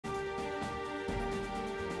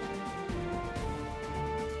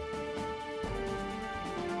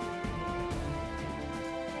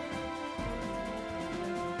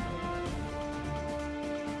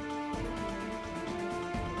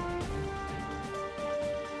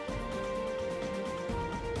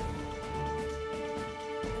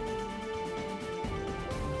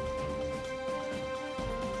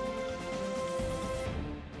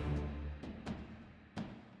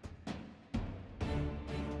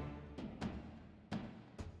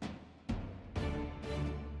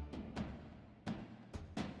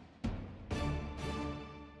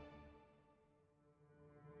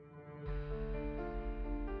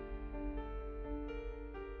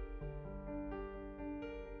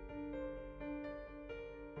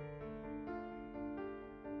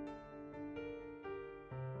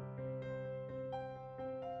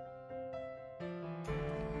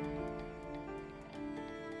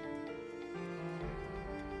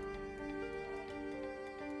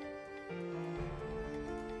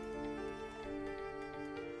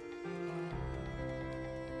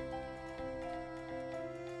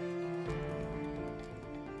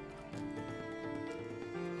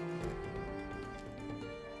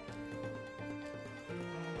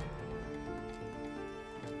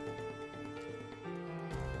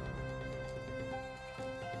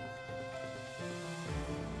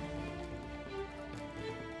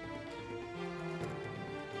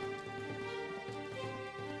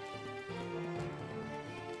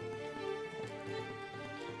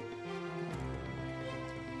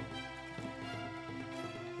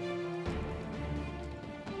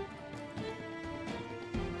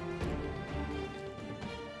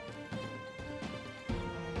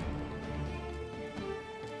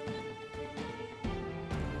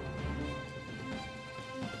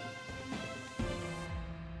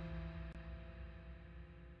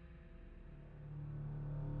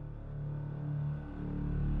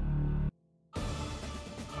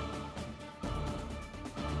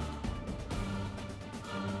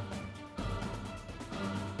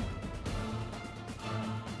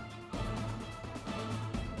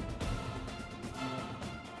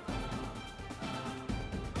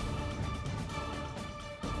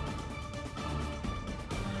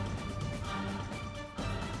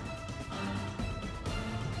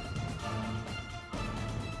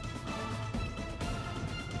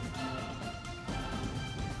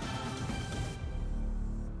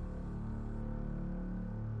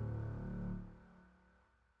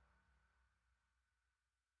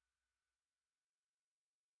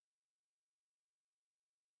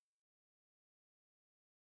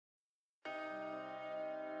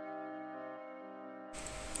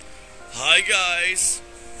Hi guys,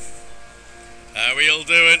 how are we all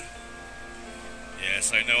doing?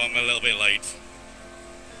 Yes, I know I'm a little bit late.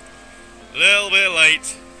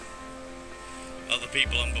 Other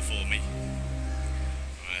people on before me.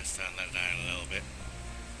 Let's turn that down a little bit.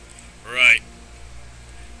 Right,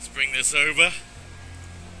 let's bring this over.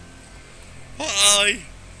 Hi!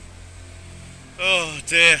 Oh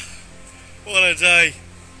dear, what a day.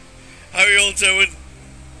 How are you all doing?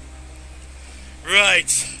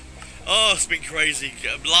 Right. Oh, it's been crazy.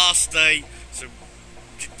 Last day, so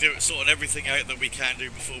sorting everything out that we can do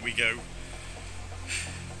before we go.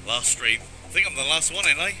 Last stream. I think I'm the last one,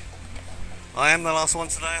 ain't I? I am the last one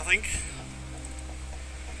today, I think.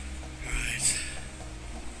 Right.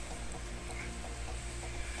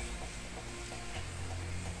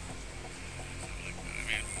 Let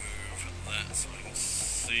me move that so I can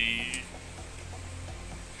see.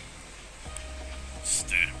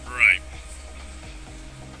 Step right.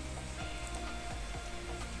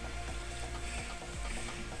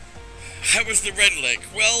 How was the Renlick?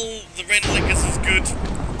 Well, the Renlick is as good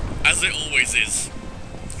as it always is.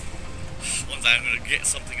 One day I'm going to get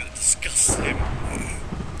something that disgusts him.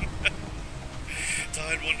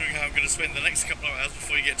 Tired wondering how I'm going to spend the next couple of hours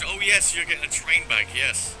before you get to... Oh yes, you're getting a train back,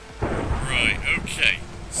 yes. Right, okay.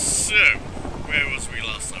 So, where was we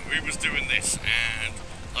last time? We was doing this, and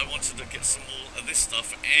I wanted to get some more of this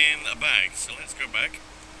stuff in a bag. So let's go back.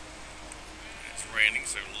 It's raining,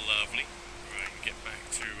 so lovely. Get back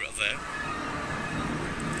to there.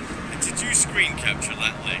 And did you screen capture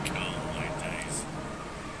that leg? Oh my days.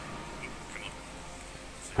 Ooh, come on.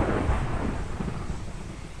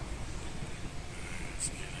 Let's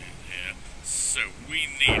get in here. So we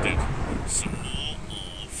needed some more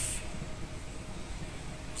of...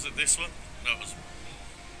 Was it this one? No, it was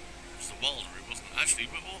the Wilder, it wasn't. Actually,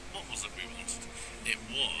 what was it we wanted? It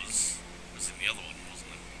was in the other one,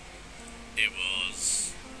 wasn't it? It was...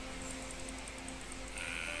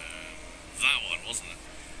 that one, wasn't it?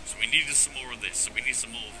 So we needed some more of this. So we need some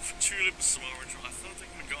more tulips, some orange. I don't think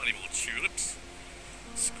we've got any more tulips.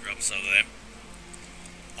 Let's grab some of them.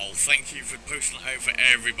 Oh, thank you for posting it out for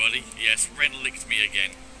everybody. Yes, Ren licked me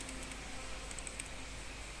again.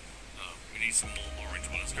 Oh, we need some more orange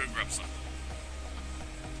ones. Let's go grab some.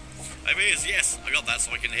 There he is, yes, I got that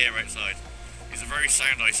so I can hear outside. He's a very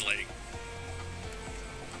sound isolating.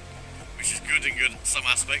 Which is good in some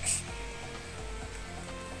aspects.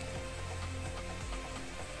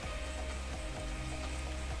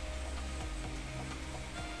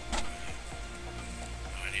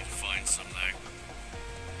 Some now.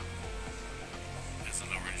 There's an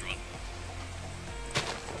orange one.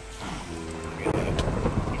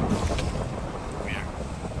 Here.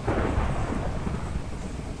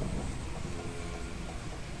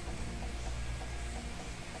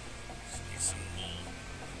 Just need some more.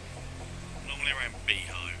 Normally around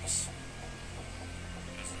beehives.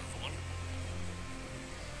 There's another one.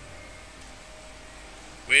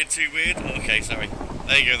 Weird, too weird? Okay, sorry.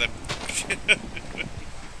 There you go then.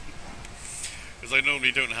 I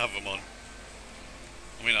normally don't have them on.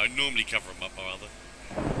 I mean, I normally cover them up, rather.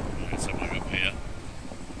 Right, so I'm going up here.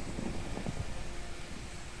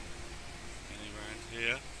 Any around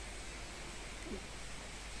here?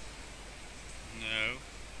 No.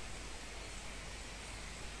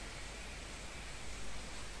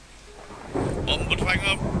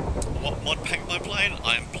 What mod pack am I playing?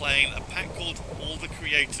 I'm playing a pack called All the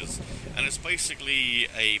Creators, and it's basically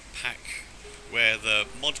a pack where the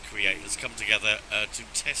mod creators come together to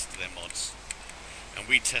test their mods. And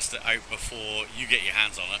we test it out before you get your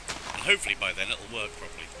hands on it. And hopefully by then it'll work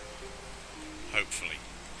properly. Hopefully.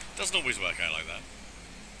 Doesn't always work out like that.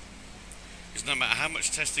 Because no matter how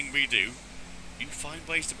much testing we do, you find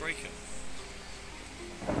ways to break it.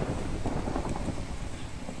 And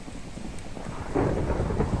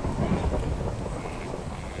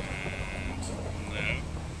no.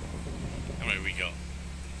 How many we got?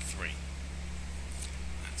 3.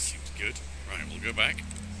 Good. Right, we'll go back.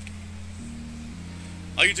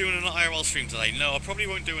 Are you doing an IRL stream today? No, I probably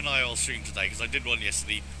won't do an IRL stream today because I did one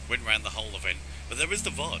yesterday, went around the whole event. But there is the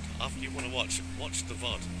VOD. After you want to watch the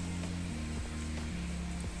VOD.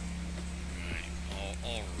 Right,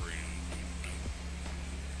 orange.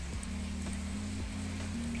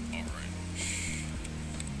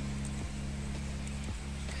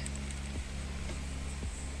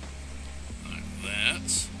 Like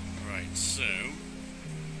that. Right, so...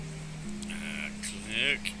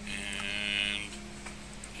 click, and...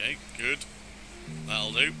 okay, good.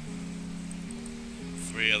 That'll do.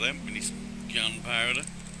 3 of them. We need some gunpowder.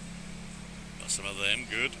 Got some of them,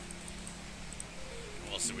 good.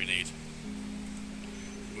 What else do we need?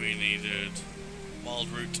 We needed wild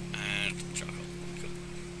root, and charcoal. Cool.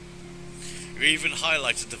 You even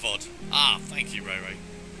highlighted the VOD. Ah, thank you, Ray Ray.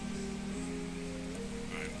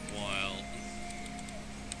 Right,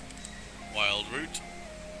 wild root.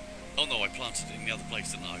 Oh no, I planted it in the other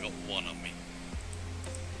place, didn't I? I got one on me.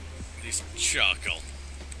 I need some charcoal.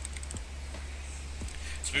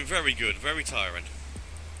 It's been very good, very tiring.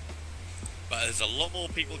 But there's a lot more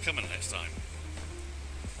people coming next time.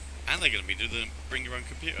 And they're going to be doing the bring your own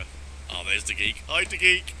computer. Oh, there's the geek. Hi, the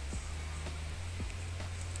geek.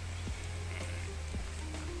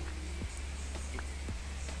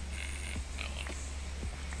 That one.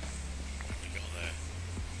 What have we got there?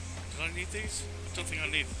 Did I need these? I don't think I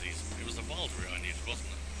needed these. It was the wild root I needed, wasn't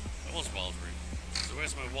it? It was wild root. So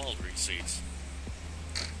where's my wild root seeds?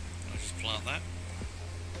 Can I just plant that?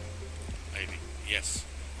 Maybe. Yes.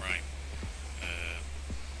 Right.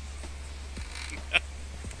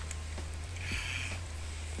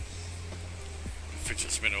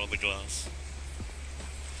 Fidget spinner on the glass.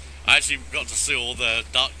 I actually got to see all the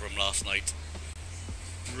dark room last night.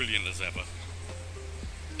 Brilliant as ever.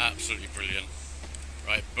 Absolutely brilliant.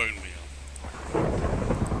 Right, bone meal.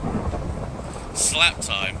 Slap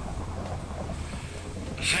time.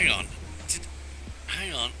 Hang on.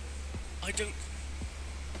 Hang on. I don't...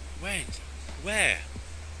 When? Where?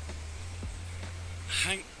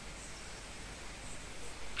 Hang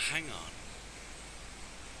on.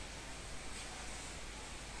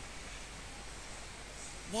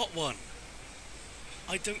 What one?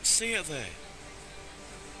 I don't see it there.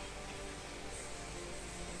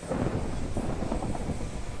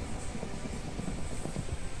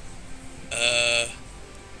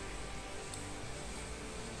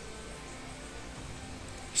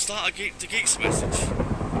 Start the geek's message.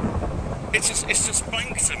 It's just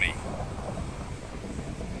blank to me.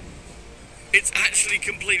 It's actually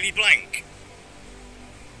completely blank.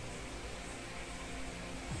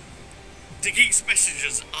 The geek's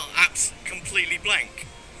messages are completely blank.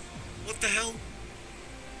 What the hell?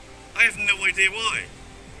 I have no idea why.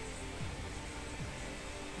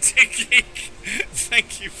 The geek,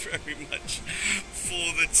 thank you very much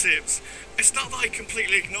for the tips. It's not that I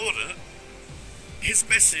completely ignored it. His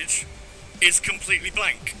message is completely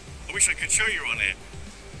blank. I wish I could show you on here.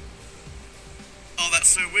 Oh, that's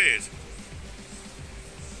so weird.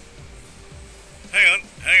 Hang on.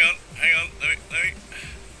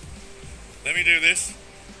 Let me do this.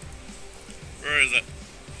 Where is it?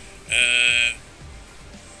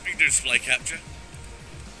 We can do display capture.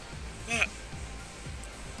 What?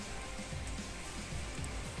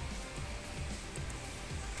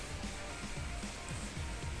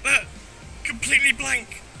 That completely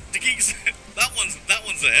blank. The geeks. that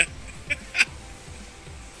one's there.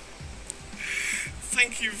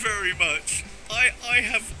 Thank you very much. I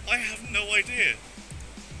have no idea.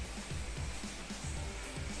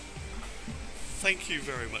 Thank you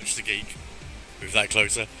very much, the geek. Move that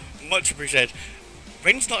closer. Much appreciated.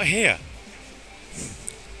 Ren's not here.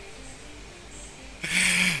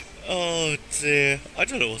 Oh dear. I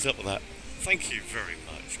don't know what's up with that. Thank you very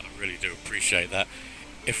much. I really do appreciate that.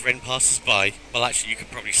 If Ren passes by, well actually you could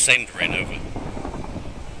probably send Ren over.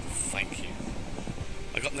 Thank you.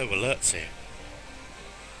 I got no alerts here.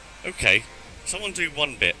 Okay. Someone do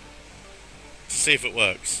one bit. To see if it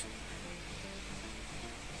works.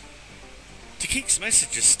 The geek's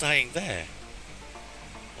message is staying there.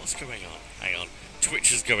 What's going on? Hang on.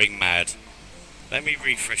 Twitch is going mad. Let me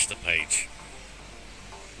refresh the page.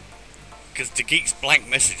 Because the geek's blank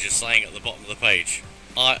message is saying at the bottom of the page.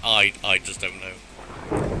 I just don't know.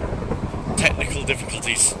 Technical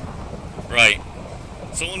difficulties. Right.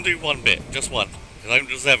 Someone do one bit. Just one. Because I don't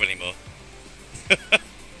deserve any more.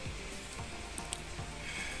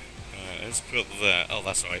 Alright, let's put that. Oh,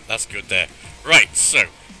 that's alright. That's good there. Right, so.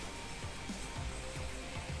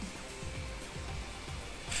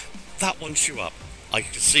 That one shoe up. I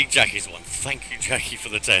can see Jackie's one. Thank you, Jackie, for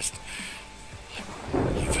the test.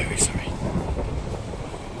 I'm very sorry.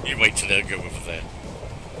 You wait till they'll go over there.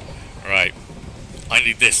 Right. I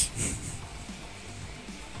need this.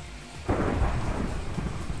 Oh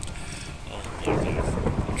my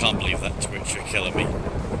God. I can't believe that Twitch are killing me.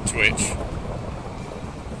 Twitch.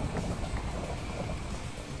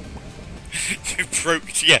 You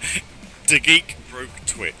broke... Yeah. The geek broke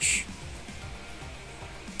Twitch.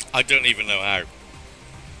 I don't even know how.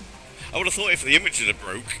 I would have thought if the image had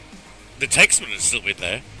broke, the text would have still been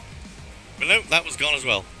there. But no, that was gone as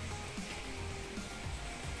well.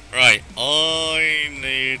 Right, I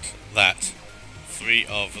need that. 3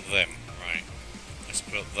 of them. Right. Let's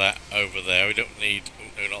put that over there. We don't need...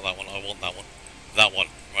 Oh, no, not that one. I want that one. That one.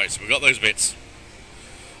 Right, so we've got those bits.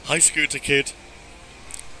 Hi, Scooter Kid.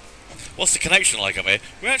 What's the connection like up here?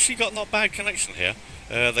 We actually got not bad connection here.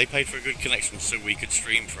 They paid for a good connection so we could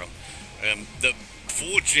stream from. The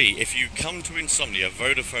 4G, if you come to Insomnia,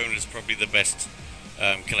 Vodafone is probably the best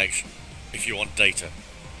connection if you want data.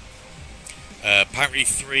 Apparently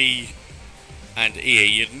 3 and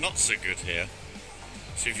EE are not so good here.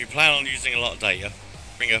 So if you plan on using a lot of data,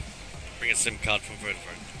 bring a SIM card from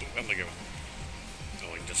Vodafone. Where am I going?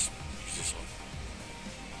 Oh, I can just use this one.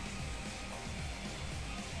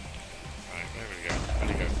 Right, where would it go?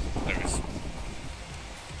 Where'd it go? There it is.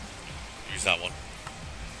 Use that one.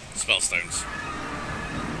 Spellstones.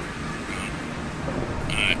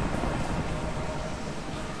 Alright.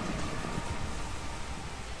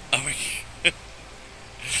 Oh,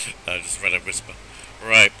 I just read a whisper.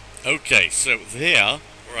 Right, okay, so here,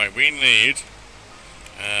 right, we need,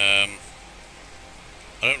 I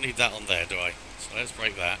don't need that on there, do I? So let's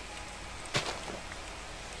break that.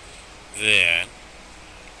 There.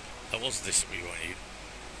 That was this we need.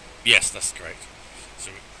 Yes, that's correct.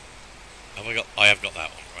 So, I have got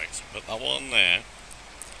that one, right, so put that one there.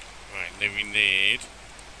 Right, then we need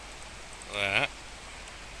that.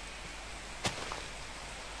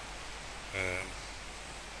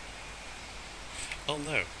 Oh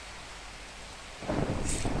no.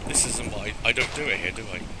 This isn't what I don't do it here, do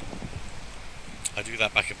I? I do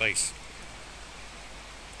that back at base.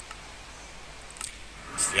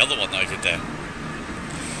 It's the other one that I did there.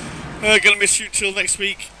 Gonna miss you till next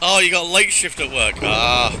week. Oh, you got a late shift at work.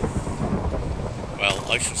 Ah. Well,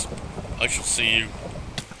 I shall see you.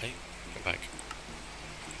 Hey, come back.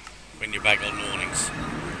 When you're back on mornings.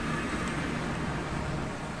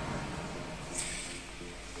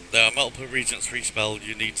 There are multiple regions for each spell.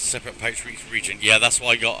 You need a separate pouch for each region. Yeah, that's why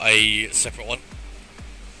I got a separate one.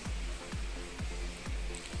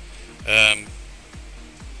 Because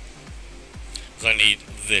I need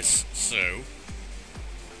this. So,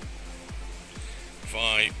 if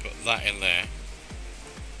I put that in there,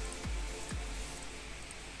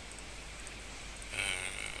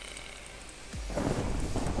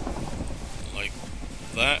 like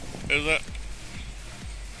that, is it?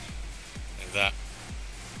 And that.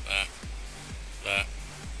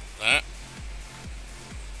 That.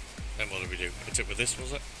 Then what did we do? Hit it with this,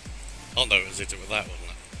 was it? Oh no, it was hit it with that, wasn't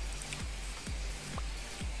it?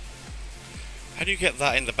 How do you get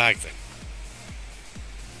that in the bag then?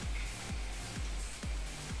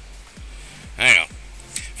 Hang on.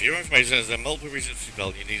 For your information, as there are multiple regions to be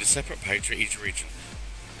built, you need a separate pouch for each region.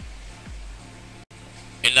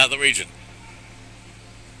 In that the region.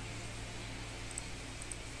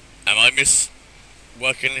 Am I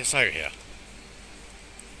working this out here?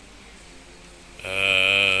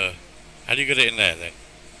 How do you get it in there then?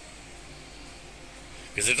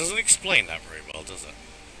 Because it doesn't explain that very well, does it?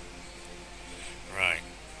 Right.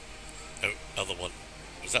 Oh, other one.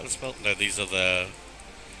 Was that the spell? No, these are the...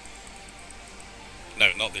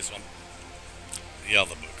 No, not this one. The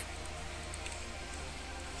other book.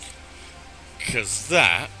 Because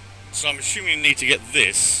that... So I'm assuming you need to get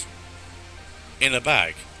this in a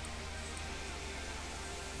bag.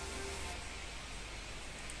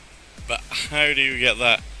 But how do you get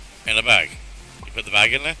that in a bag? You put the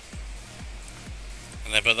bag in there?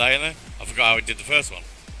 And then put that in there? I forgot how I did the first one.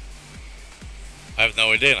 I have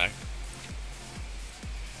no idea now.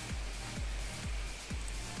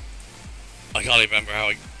 I can't even remember how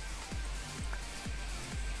I...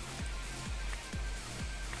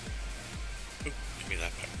 Ooh, give me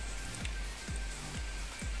that back.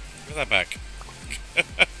 Give me that back.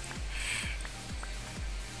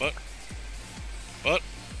 What? What?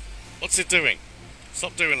 What's it doing?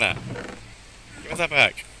 Stop doing that. Give me that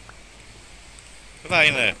back. Put that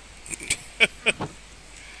in there.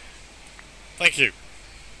 Thank you.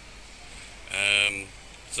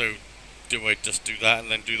 So, do I just do that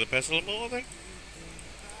and then do the pestle more then?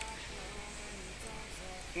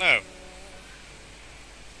 No.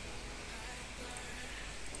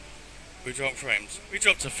 We dropped frames. We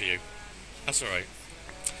dropped a few. That's alright.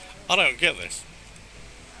 I don't get this.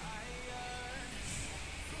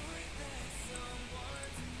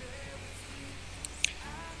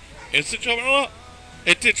 Is it dropping a lot?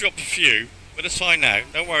 It did drop a few, but it's fine now.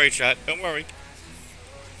 Don't worry, chat. Don't worry.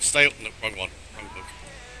 Stay up. No, wrong one. Wrong book.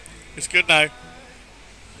 It's good now.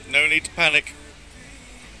 No need to panic.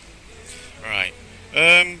 Right.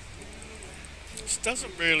 This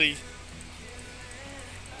doesn't really...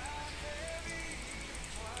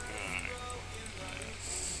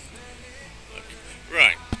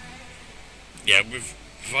 Right. Yeah, we've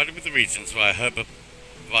provided with the regions via herbal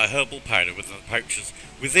powder with the pouches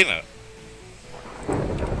within it.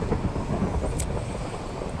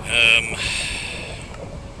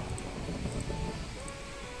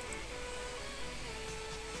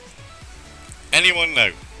 Anyone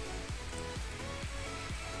know?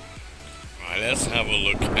 Right, let's have a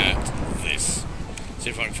look at this. See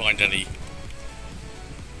if I can find any.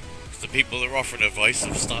 The people that are offering advice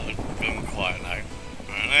have started going quiet now.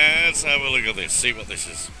 Right, let's have a look at this. See what this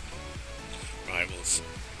is. Right, well, it's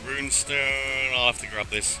runestone. I'll have to grab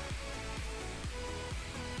this.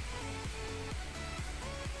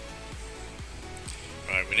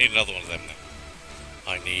 Right, we need another one of them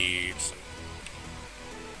now. I need some.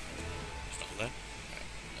 It's not there.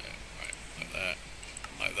 Right, like that.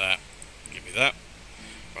 Like that. Give me that.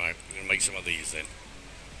 Right, we're going to make some of these then.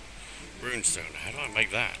 Runestone. How do I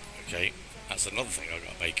make that? Okay, that's another thing I've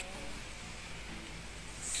got to make.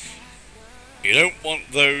 You don't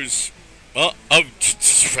want those. Oh,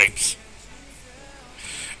 frames.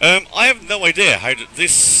 I have no idea how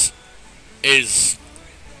this is.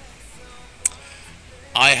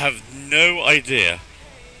 I have no idea.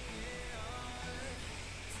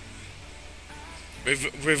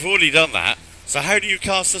 We've already done that. So how do you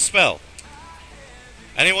cast a spell?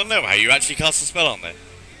 Anyone know how you actually cast a spell on there?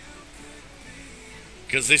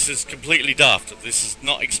 Because this is completely daft. This does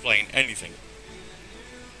not explain anything.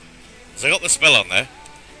 So I got the spell on there.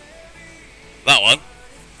 That one.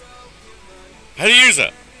 How do you use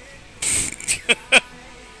it?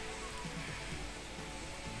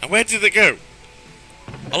 And where did it go?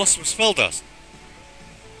 I lost some spell dust.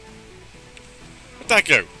 Where'd that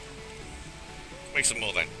go? Make some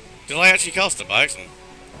more then. Did I actually cast it by accident?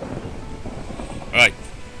 Right.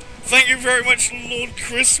 Thank you very much, Lord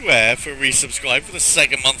Chris Ware, for resubscribing for the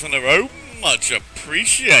second month in a row. Much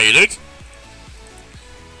appreciated.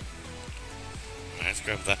 Right, let's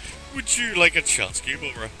grab that. Would you like a chance cube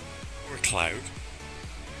or a cloud?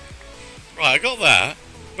 Right, I got that.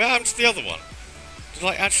 What happened to the other one? Did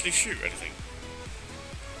I actually shoot anything?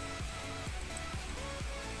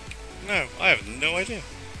 No, I have no idea.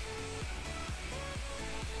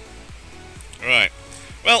 Right.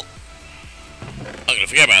 Well, I'm going to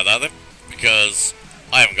forget about that then, because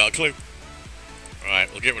I haven't got a clue. Right,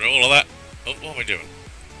 we'll get rid of all of that. Oh, what am I doing?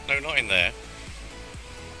 No, not in there.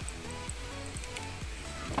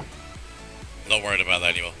 Not worried about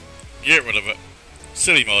that anymore. Get rid of it.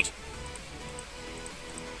 Silly mod.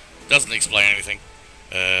 Doesn't explain anything.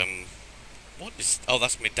 What is... Oh,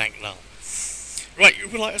 that's my dank null. Right, you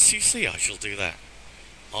would like a CC? I shall do that.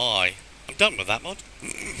 I'm done with that mod.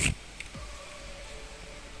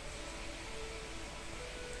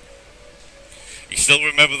 You still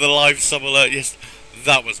remember the live sub alert? Yes,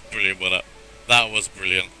 that was brilliant, wasn't it? That was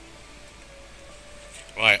brilliant.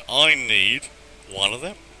 Right, I need one of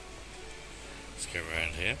them. Let's go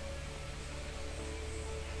around here.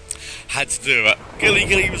 Had to do it.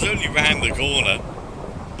 Gilly was only round the corner.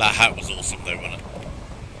 That hat was awesome though, wasn't it?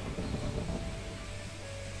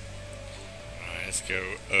 Right, let's go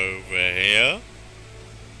over here.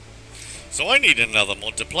 So I need another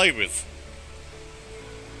mod to play with.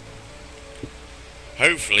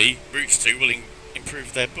 Hopefully, Roots 2 will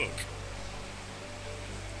improve their book.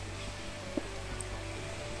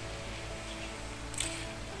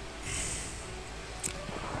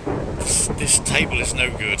 This table is no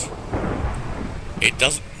good. It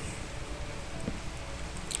doesn't...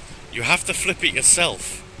 You have to flip it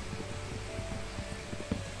yourself.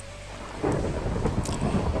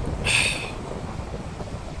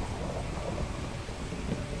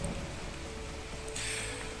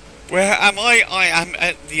 Where am I? I am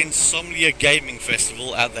at the Insomnia Gaming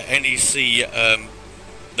Festival at the NEC,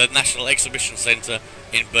 the National Exhibition Centre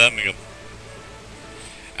in Birmingham.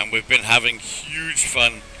 And we've been having huge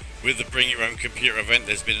fun with the Bring Your Own Computer event.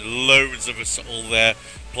 There's been loads of us all there,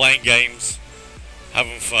 playing games,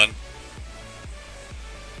 having fun.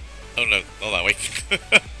 Oh no, not that way.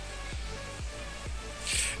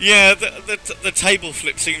 Yeah, the table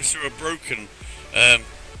flip seems to have broken,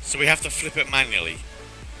 so we have to flip it manually.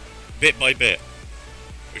 Bit by bit,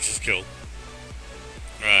 which is cool.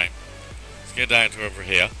 Right, let's get down to over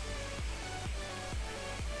here.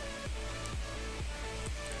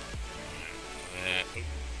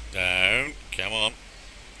 Down, come on.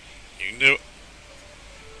 You can do it.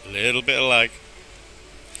 A little bit of lag.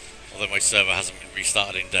 Although my server hasn't been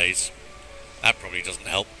restarted in days. That probably doesn't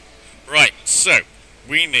help. Right, so,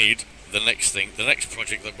 we need the next thing, the next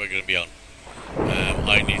project that we're going to be on.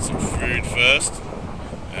 I need some food first.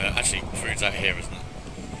 Actually, food's out here, isn't it?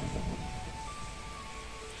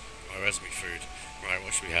 Oh, where's my food? Right,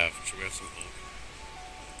 what should we have? Should we have some pork?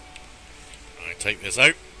 Alright, take this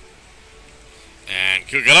out. And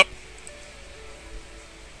cook it up.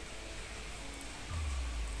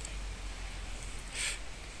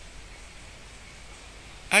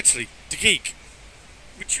 Actually, the geek,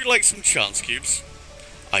 would you like some chance cubes?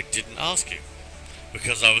 I didn't ask you.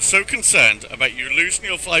 because I was so concerned about you losing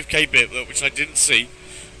your 5k bit, which I didn't see.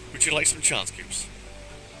 Would you like some chance cubes?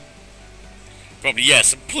 Probably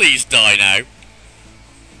yes, and please die now.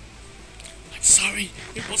 I'm sorry,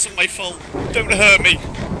 it wasn't my fault. Don't hurt me.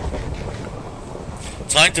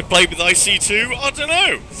 Time to play with IC2? I don't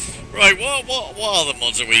know. Right, what other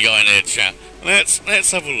mods have we got in here, chat? Let's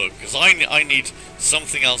have a look, because I need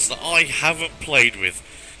something else that I haven't played with,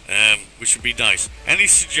 which would be nice. Any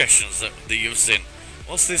suggestions that you've seen?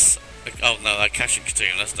 What's this? Oh no, that caching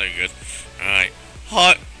continuum, that's no good. Alright.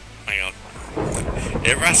 Hi. Hang on.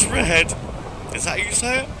 Erasmus head. Is that how you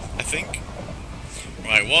say it? I think.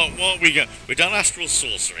 Right, what we got? We've done Astral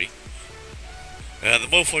Sorcery. The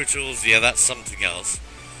Morpho Tools, yeah, that's something else.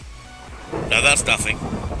 No, that's nothing.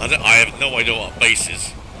 I have no idea what base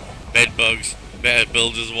is. Bed bugs, better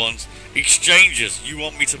builders ones. Exchanges. You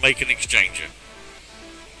want me to make an exchanger?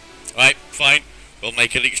 Right, fine. We'll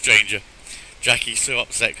make an exchanger. Jackie's so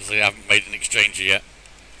upset because I haven't made an exchanger yet.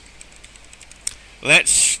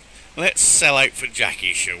 Let's sell out for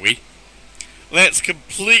Jackie, shall we? Let's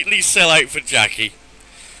completely sell out for Jackie.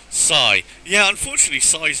 Psy. Yeah, unfortunately,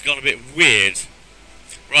 Psy's gone a bit weird.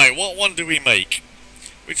 Right, what one do we make?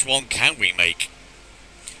 Which one can we make?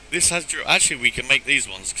 This has... Actually, we can make these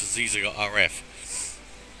ones, because these have got RF.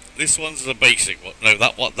 This one's a basic one. No,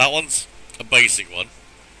 that one's a basic one.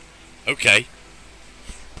 Okay.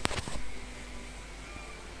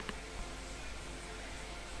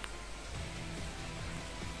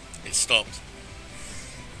 It stopped.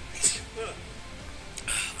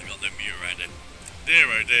 I got no mute around it. Dear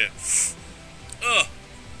oh dear. Oh!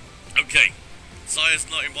 Okay. Sire's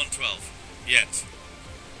not in 112. Yet.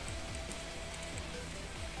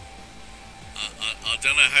 I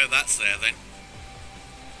don't know how that's there then.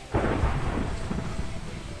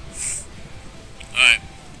 Alright.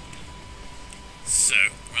 So,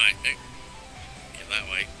 right. Get that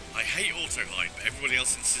way. I hate auto hide, but everybody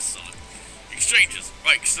else insists on it. Exchanges.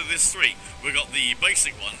 Right, so there's three. We've got the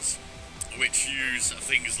basic ones, which use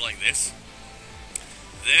things like this.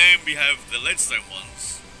 Then we have the leadstone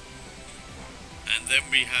ones. And then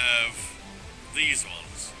we have these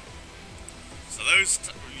ones. So those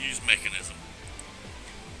use mechanism.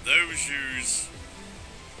 Those use...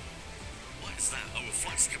 What is that? Oh, a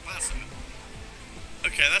flux capacitor.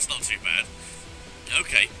 Okay, that's not too bad.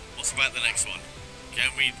 Okay, what's about the next one?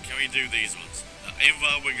 Can we do these ones?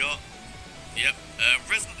 Invar we got. Yep.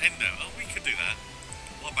 Resonant Endo. Oh, we could do that.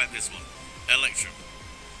 What about this one? Electrum.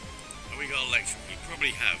 Oh, we got Electrum. We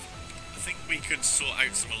probably have. I think we could sort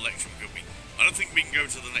out some Electrum, could we? I don't think we can go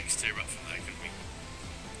to the next tier up from there, could we?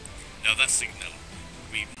 No, that's Signal.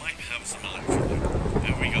 We might have some Electrum.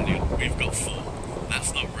 We've got 4.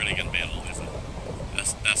 That's not really going to be a lot, is it?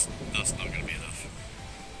 That's not going to be enough.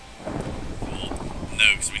 4. No,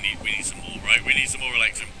 because we need some more, right? We need some more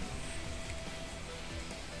Electrum.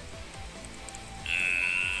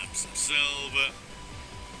 Some silver.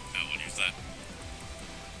 I won't use that.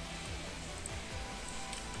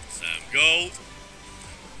 Some gold.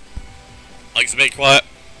 Mike's a bit quiet.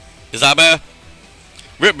 Is that better?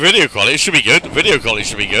 Video quality should be good. Video quality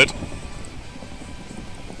should be good.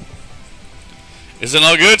 Is it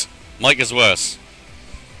not good? Mike is worse.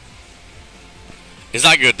 Is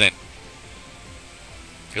that good then?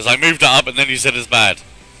 Because I moved it up and then you said it's bad.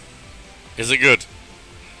 Is it good?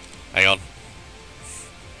 Hang on.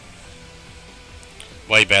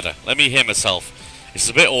 Way better. Let me hear myself. It's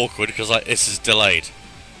a bit awkward because this is delayed.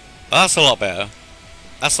 Oh, that's a lot better.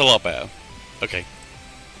 That's a lot better. Okay.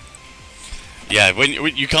 Yeah, when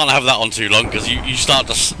you can't have that on too long because it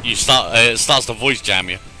starts to voice jam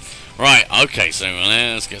you. Right. Okay. So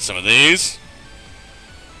let's get some of these.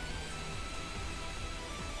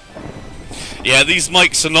 Yeah, these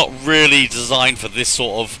mics are not really designed for this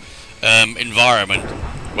sort of environment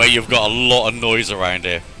where you've got a lot of noise around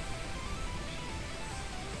here.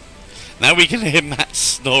 Now we can hear Matt's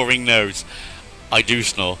snoring nose. I do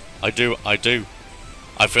snore. I do. I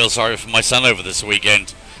feel sorry for my son over this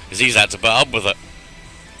weekend, because he's had to put up with it.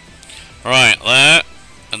 Right, there,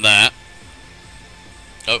 and that.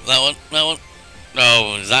 Oh, that one.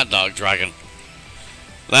 Oh, is that Dark Dragon?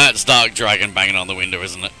 That's Dark Dragon banging on the window,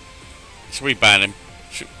 isn't it? Should we ban him?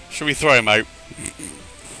 Should we throw him out?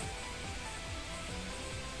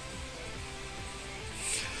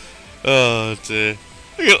 Oh dear.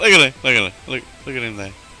 Look at him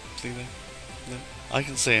there. See there? No, I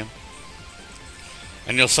can see him.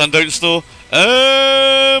 And your son don't snore?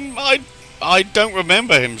 I don't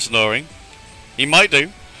remember him snoring. He might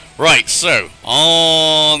do. Right, so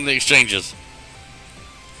on the exchanges.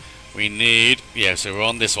 We need, yeah, so we're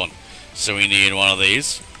on this one. So we need one of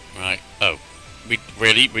these. Right. Oh.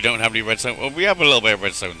 We don't have any redstone. Well, we have a little bit of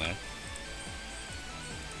redstone there.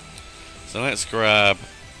 So let's grab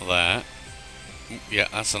that. Yeah,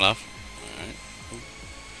 that's enough.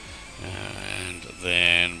 Alright. And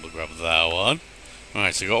then we'll grab that one.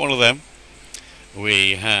 Alright, so we got one of them.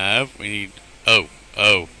 We need... Oh.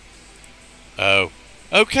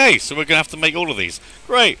 Okay, so we're going to have to make all of these.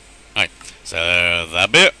 Great. Alright, so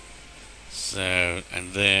that bit. So,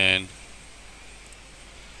 and then...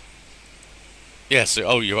 Yeah, so,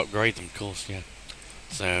 oh, you upgrade them, of course, yeah.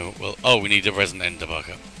 So, well, oh, we need a resin ender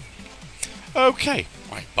bucket. Okay,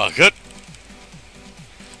 right, bucket.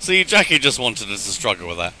 See, Jackie just wanted us to struggle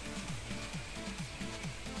with that.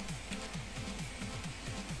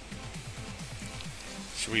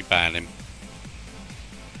 Should we ban him?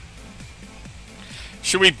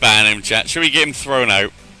 Should we ban him, chat? Should we get him thrown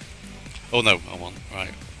out? Oh, no, I want,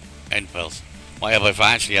 right. End pearls. Might have if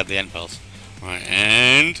I actually had the end pearls. Right,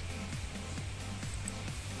 and...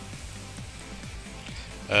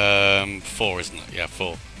 4, isn't it? Yeah,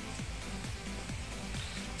 4.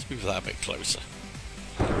 Let's move that a bit closer.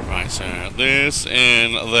 Right, so this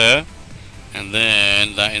in there, and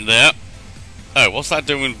then that in there. Oh, what's that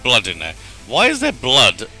doing with blood in there? Why is there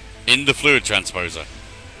blood in the fluid transposer?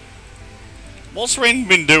 What's Ren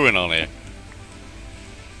been doing on here?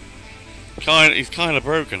 He's kind of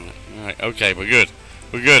broken. Right, okay, we're good.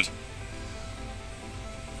 We're good.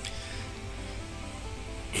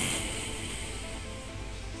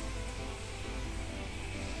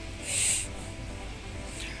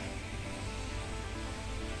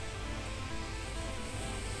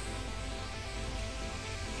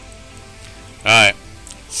 Alright,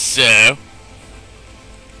 so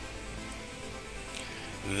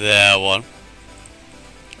that one.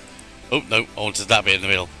 Oh, no, I wanted that bit in the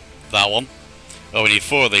middle. That one. Oh, we need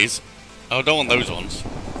 4 of these. Oh, I don't want those ones.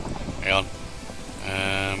 Hang on.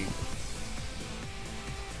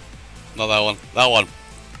 Not that one. That one.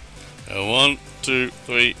 1, 2,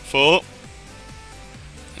 3, 4.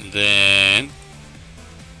 And then...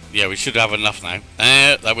 Yeah, we should have enough now.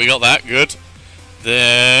 That we got that. Good.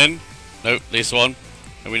 Then... Nope, this one.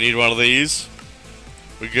 And we need one of these.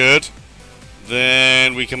 We're good.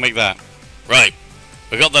 Then we can make that. Right.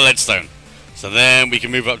 We got the leadstone. So then we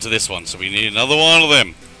can move up to this one. So we need another one of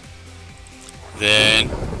them. Then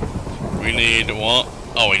we need what?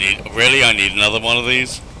 Oh, we need... Really? I need another one of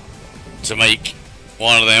these to make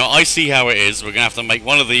one of them. I see how it is. We're going to have to make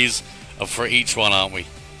one of these for each one, aren't we?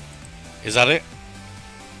 Is that it?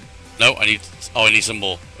 No, I need... Oh, I need some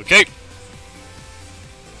more. Okay.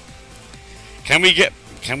 Can we get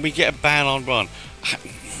a ban on Run?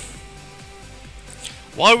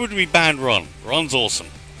 Why would we ban Run? Run's awesome.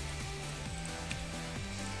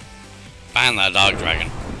 Ban that Dark Dragon.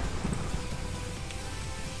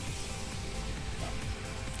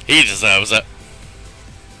 He deserves it.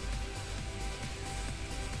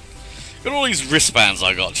 Look at all these wristbands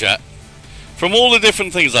I got, chat. From all the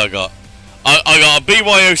different things I got. I got a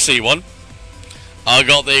BYOC one. I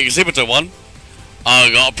got the exhibitor one.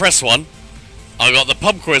 I got a press one. I got the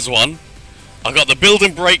pub quiz one. I got the build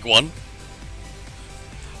and break one.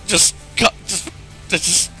 There's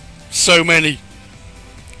just so many.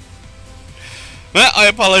 Matt, I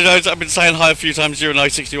apologise. I've been saying hi a few times during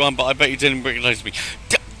I-61, but I bet you didn't recognise me.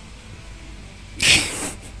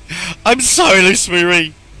 I'm sorry, Luce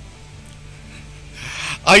Marie.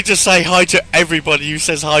 I just say hi to everybody who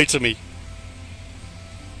says hi to me.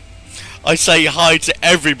 I say hi to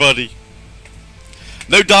everybody.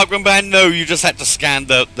 No darkroom ban? No, you just had to scan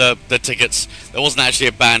the tickets. There wasn't actually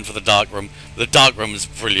a ban for the darkroom. The darkroom is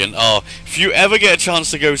brilliant. Oh, if you ever get a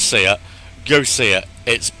chance to go see it, go see it.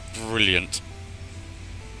 It's brilliant.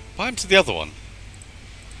 What happened to the other one?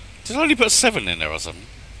 Did I only put 7 in there or something?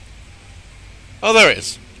 Oh, there it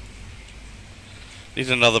is. Need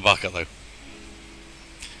another bucket though.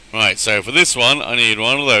 Right, so for this one, I need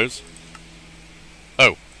one of those.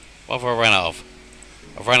 Oh, what have I ran out of?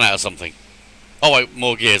 I've ran out of something. Oh wait,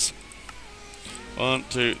 more gears. 1,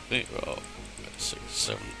 2, 3, 4, 5, 6,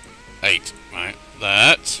 7, 8. Right,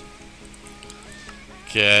 that.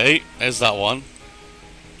 Okay, there's that one.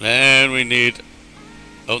 Then we need...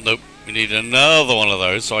 Oh, nope. We need another one of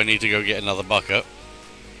those, so I need to go get another bucket.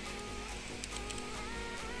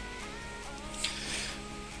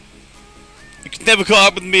 You can never caught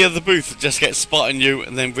up with me at the booth, just get spotting you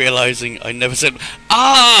and then realising I never said...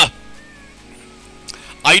 Ah!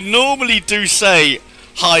 I normally do say,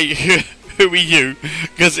 hi, who are you?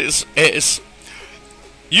 Because it's...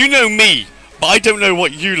 You know me, but I don't know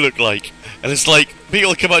what you look like. And it's like,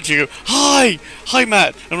 people come up to you and go, hi! Hi,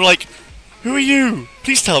 Matt! And I'm like, who are you?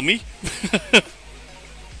 Please tell me.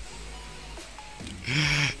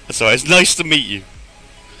 So it's nice to meet you.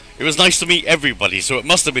 It was nice to meet everybody, so it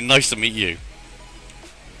must have been nice to meet you.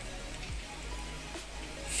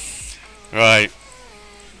 Right.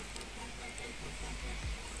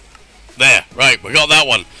 There, right, we got that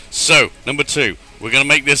one. So, number 2, we're going to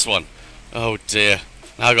make this one. Oh dear.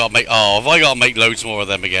 Now I got to make, have I got to make loads more of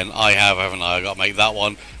them again? I have, haven't I? I got to make that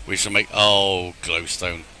one. We should make,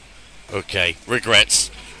 glowstone. Okay,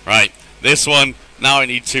 regrets. Right, this one, now I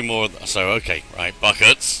need 2 more. So, okay, right,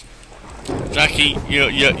 buckets. Jackie,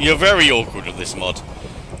 you're very awkward with this mod.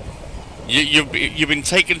 You've been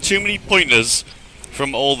taking too many pointers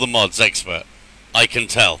from all the mods expert. I can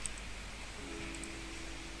tell.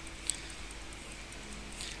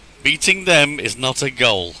 Beating them is not a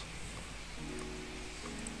goal.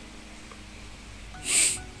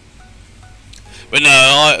 But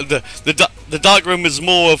no, the dark room is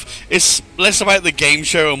more of, it's less about the game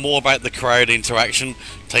show and more about the crowd interaction.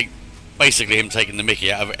 Basically him taking the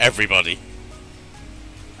mickey out of everybody.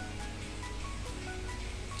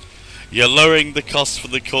 You're lowering the cost for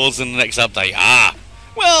the cause in the next update. Ah,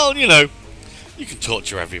 well, you know, you can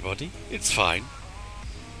torture everybody. It's fine.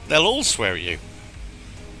 They'll all swear at you.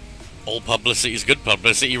 All publicity is good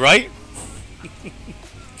publicity, right?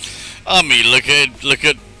 I mean, look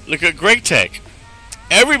at Greg Tech.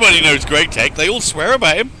 Everybody knows Greg Tech. They all swear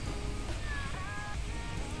about him.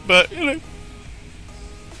 But you know.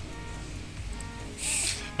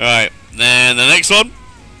 All right, then the next one.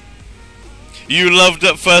 You loved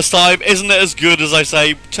it first time. Isn't it as good as I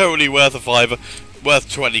say? Totally worth a £5,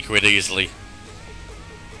 worth 20 quid easily.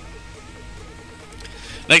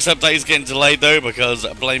 Next update is getting delayed though because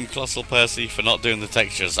blame Colossal Percy for not doing the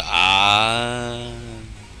textures. Ah.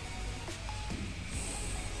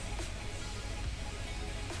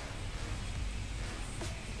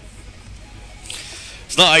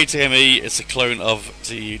 It's not ATME, it's a clone of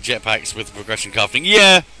the jetpacks with progression crafting.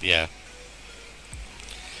 Yeah, yeah.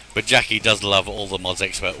 But Jackie does love all the mods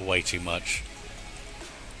expert way too much.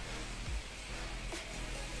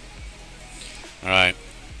 Alright.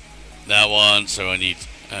 That one, so I need...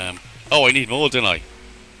 I need more, don't I?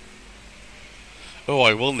 Oh,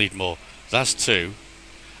 I will need more. That's 2.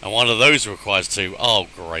 And one of those requires 2. Oh,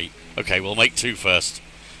 great. Okay, we'll make 2 first.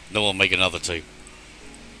 Then we'll make another 2.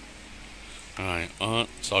 Alright,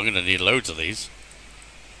 so I'm going to need loads of these.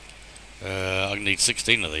 I'm going to need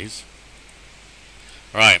 16 of these.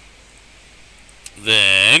 Right.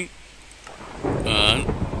 Then...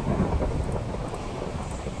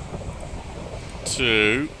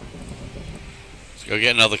 2... Let's go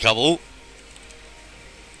get another couple.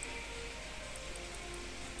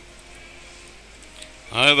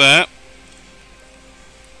 Like that.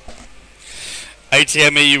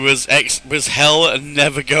 ATME was hell and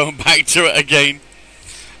never going back to it again.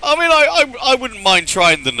 I mean, I wouldn't mind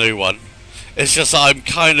trying the new one. It's just I'm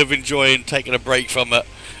kind of enjoying taking a break from it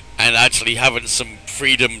and actually having some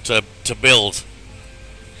freedom to build.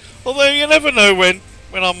 Although you never know when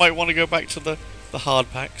I might want to go back to the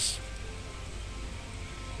hard packs.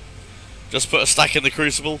 Just put a stack in the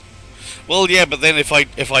crucible. Well, yeah, but then if I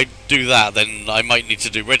do that, then I might need to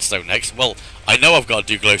do redstone next. Well, I know I've got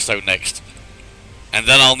to do glowstone next, and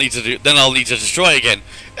then I'll need to destroy again.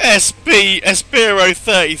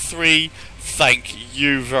 Espiro33, thank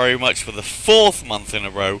you very much for the 4th month in a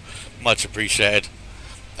row. Much appreciated.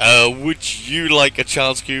 Would you like a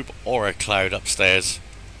child's cube or a cloud upstairs?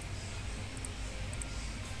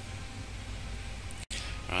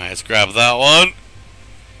 Alright, let's grab that one.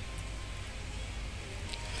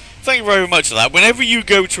 Thank you very much for that. Whenever you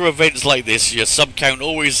go to events like this, your sub count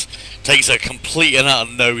always takes a complete and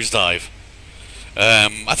utter nosedive.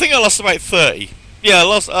 I think I lost about 30. Yeah, I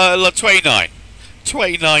lost 29.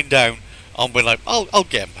 29 down. I'm like, I'll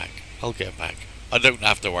get him back. I'll get him back. I don't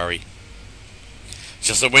have to worry. It's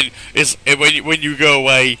just that when you go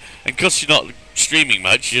away, and because you're not streaming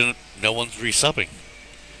much, no one's resubbing.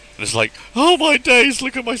 And it's like, oh my days,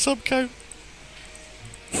 look at my sub count.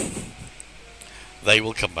 They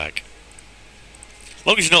will come back. As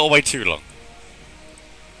long as you're not away too long.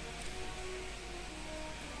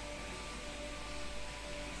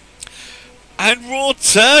 And Raw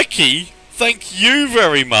Turkey, thank you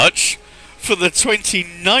very much for the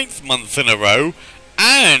 29th month in a row.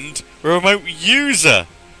 And Remote User.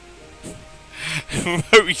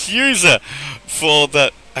 Remote User for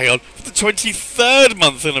the... Hang on. For the 23rd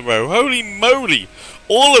month in a row. Holy moly.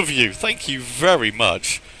 All of you, thank you very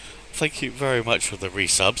much. Thank you very much for the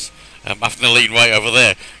resubs. I'm having to lean right over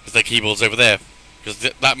there because the keyboard's over there, because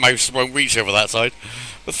that mouse won't reach over that side.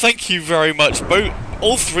 But thank you very much,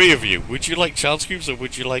 all 3 of you. Would you like child's cubes or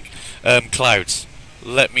would you like clouds?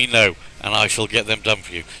 Let me know. and I shall get them done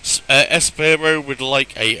for you. Espero would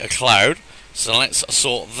like a cloud, so let's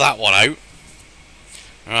sort that one out.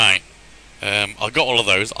 Right, I've got all of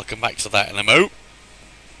those. I'll come back to that in a mo.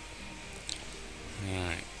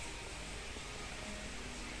 Right,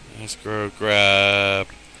 let's go grab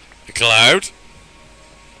a cloud.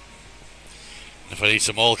 If I need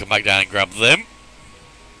some more, I'll come back down and grab them.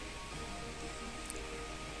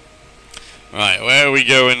 Right, where are we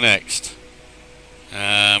going next?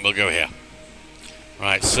 We'll go here.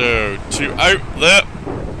 Right, so 2 out there.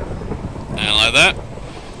 And like that.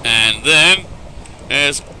 And then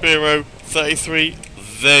there's Spiro 33.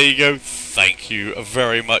 There you go. Thank you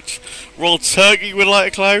very much. Royal Turkey would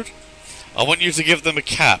like a cloud. I want you to give them a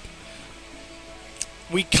cap.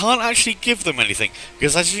 We can't actually give them anything,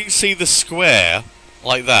 because as you can see the square,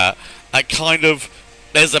 like that, that kind of,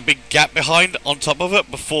 there's a big gap behind on top of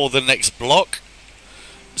it before the next block,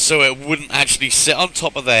 so it wouldn't actually sit on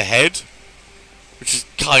top of their head, which is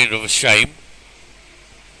kind of a shame.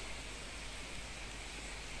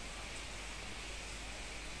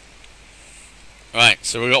 Right,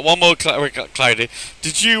 so we've got one more cloud here.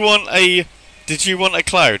 Did you want a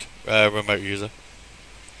cloud, remote user?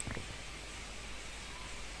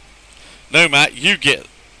 No, Matt, you get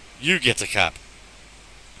a cap.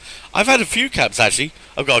 I've had a few caps actually.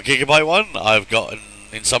 I've got a Gigabyte one, I've got an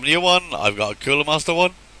Insomnia one, I've got a CoolerMaster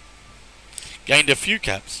one. Gained a few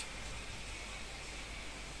caps.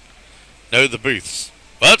 No, the booths.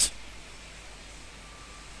 What?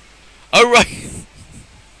 Oh right.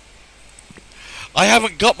 I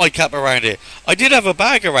haven't got my cap around here. I did have a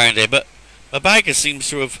bag around here, but my bag seems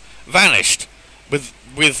to have vanished with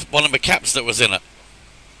one of my caps that was in it.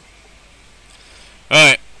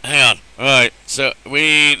 Alright, hang on. Alright, so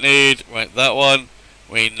we need that one,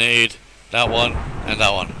 we need that one, and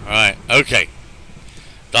that one. Alright, okay.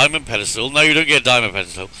 Diamond pedestal. No, you don't get a diamond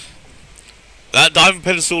pedestal. That diamond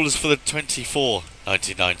pedestal is for the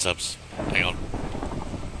 24.99 subs. Hang on.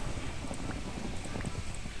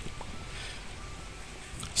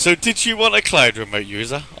 So did you want a cloud, remote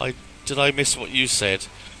user? Did I miss what you said?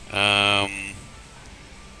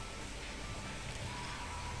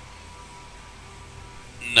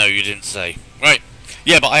 No, you didn't say. Right.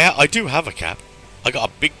 Yeah, but I do have a cap. I got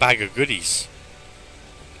a big bag of goodies.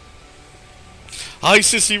 Hi,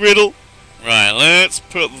 Sissy Riddle. Right, let's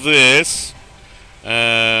put this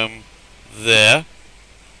there.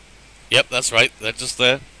 Yep, that's right. They're just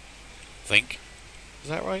there. I think. Is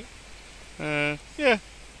that right? Yeah.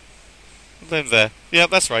 Then there. Yeah,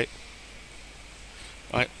 that's right.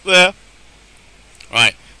 Right, there.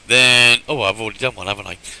 Right. Then, oh, I've already done one, haven't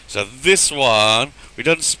I? So this one, we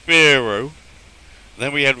done Spiro.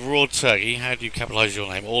 Then we had Raw Turkey. How do you capitalise your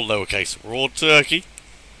name? All lowercase. Raw Turkey.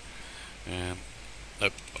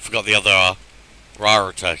 Nope, I forgot the other R.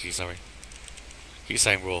 Raw Turkey, sorry. Keep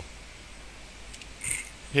saying Raw.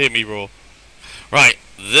 Hear me, Raw. Right,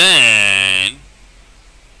 then...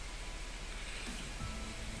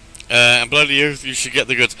 and bloody oath, you should get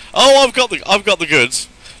the goods. Oh, I've got the goods.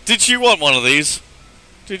 Did you want one of these?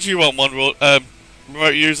 Did you want one,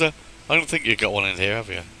 remote user? I don't think you got one in here, have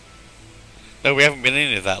you? No, we haven't been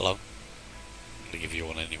in here that long. I'm gonna give you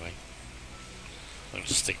one anyway. I'll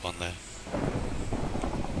just stick one there.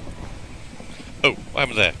 Oh, what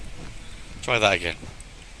happened there? Try that again.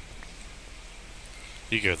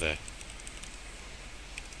 You go there.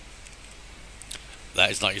 That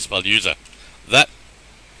is not your spell user. That...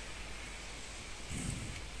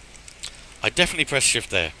 I definitely pressed shift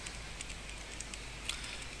there.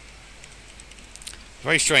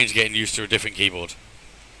 Very strange getting used to a different keyboard.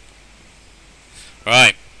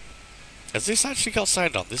 Right. Has this actually got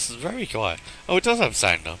sound on? This is very quiet. Oh, it does have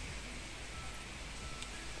sound on.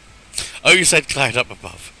 Oh, you said cloud up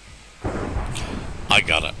above. I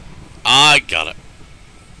got it. I got it.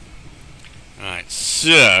 Right,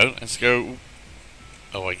 so, let's go...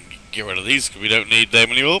 Oh, I can get rid of these because we don't need them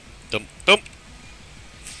anymore. Dump, dump.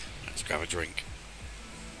 Let's grab a drink.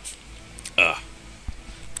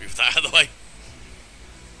 Move that out of the way.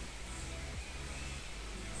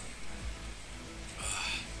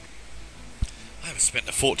 I haven't spent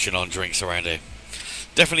a fortune on drinks around here.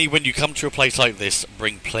 Definitely when you come to a place like this,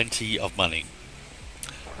 bring plenty of money.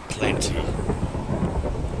 Plenty.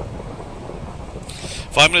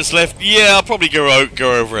 5 minutes left. Yeah, I'll probably go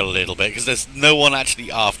over a little bit because there's no one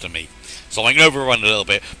actually after me. So I can overrun a little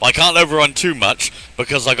bit, but I can't overrun too much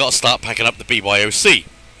because I got to start packing up the BYOC.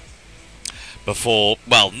 Before,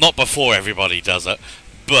 well, not before everybody does it,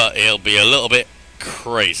 but it'll be a little bit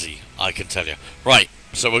crazy, I can tell you. Right,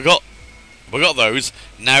 so we got those.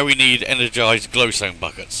 Now we need energized glowstone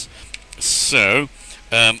buckets. So,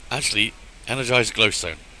 actually, energized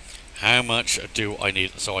glowstone. How much do I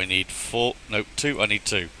need? So I need 4, no, 2, I need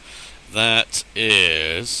 2. That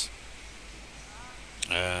is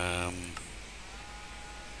 4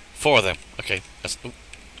 of them. Okay,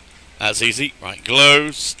 that's easy. Right,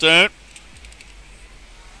 glowstone.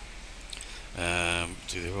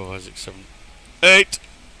 2, 4, 5, 6, 7, 8.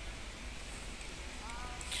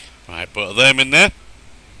 Right, put them in there.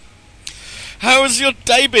 How has your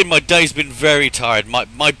day been? My day's been very tired. My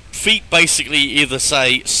feet basically either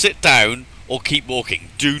say sit down or keep walking.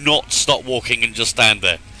 Do not stop walking and just stand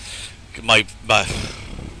there. My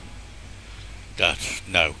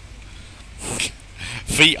no.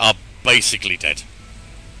 Feet are basically dead.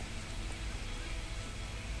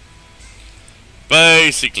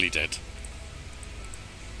 Basically dead.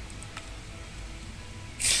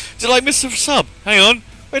 Did I miss a sub? Hang on.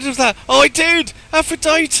 Where was that? Oh, I did!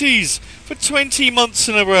 Aphrodite's! For 20 months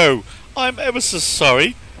in a row. I'm ever so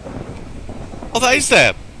sorry. Oh, that is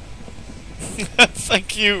there.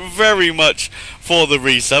 Thank you very much for the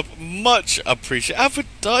resub. Much appreciated.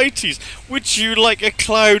 Aphrodite's, would you like a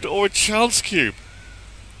cloud or a chance cube?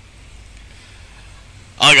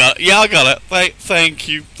 I got it. Yeah, I got it. Thank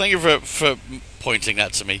you. Thank you for pointing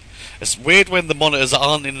that to me. It's weird when the monitors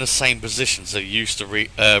aren't in the same position so you're used to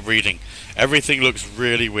reading. Everything looks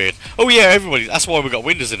really weird. Oh yeah, everybody. That's why we've got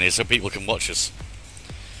windows in here so people can watch us.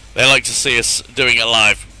 They like to see us doing it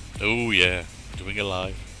live. Oh yeah, doing it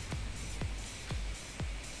live.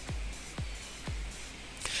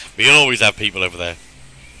 We always have people over there.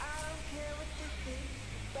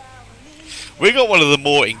 We got one of the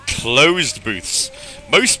more enclosed booths.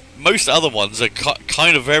 Most other ones are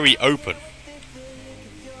kind of very open.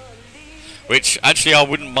 Which, actually, I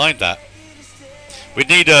wouldn't mind that. We'd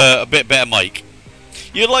need a bit better mic.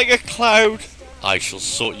 You'd like a cloud? I shall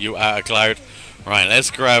sort you out a cloud. Right,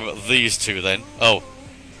 let's grab these two then. Oh,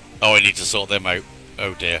 I need to sort them out.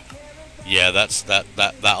 Oh dear. Yeah, that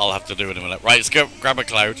I'll have to do in a minute. Right, let's go grab a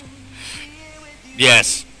cloud.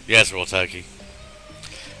 Yes, raw turkey.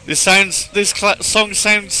 This song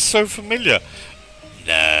sounds so familiar.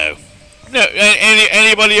 No.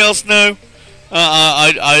 Anybody else know?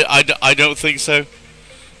 I don't think so.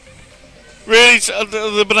 Really?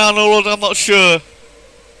 The banana lord? I'm not sure.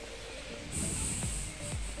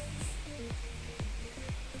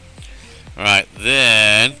 Right,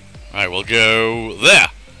 then. Right, we'll go there.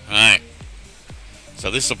 Alright. So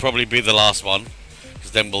this will probably be the last one.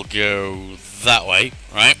 Because then we'll go that way.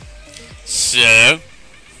 Right? So.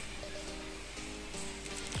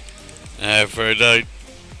 Aphrodite's.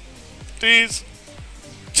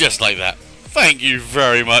 Just like that. Thank you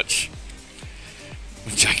very much.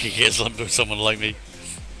 Jackie gets lumped with someone like me.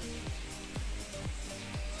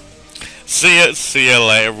 See you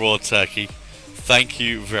later, raw turkey. Thank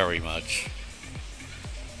you very much.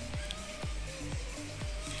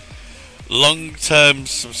 Long-term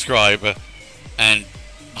subscriber and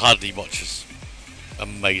hardly watches.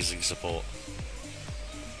 Amazing support.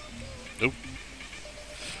 Nope.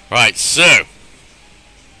 Right, so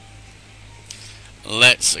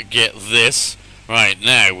let's get this. Right,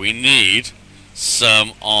 now we need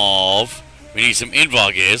some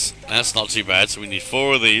invar gears. That's not too bad, so we need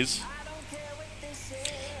 4 of these.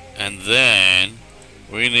 And then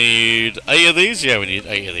we need 8 of these? Yeah, we need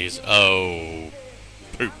 8 of these. Oh,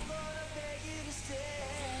 poop.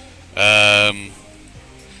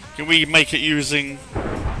 Can we make it using...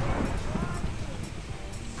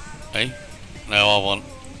 Hey? No, I want...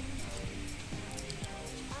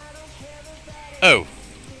 Oh.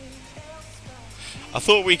 I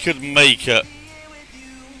thought we could make it...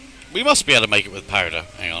 We must be able to make it with powder.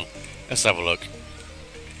 Hang on. Let's have a look.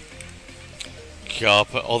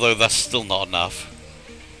 Carpet, although that's still not enough.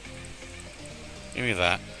 Give me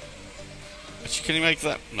that. Actually, can you make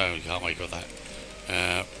that? No, you can't make it with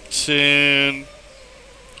that. Tin.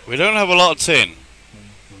 We don't have a lot of tin.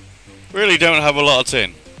 Really don't have a lot of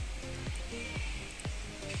tin.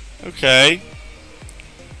 Okay.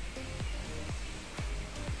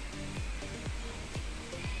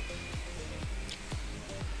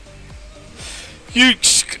 You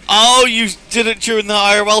did it during the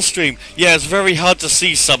IRL stream. Yeah, it's very hard to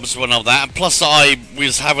see subs when I'm that, and plus I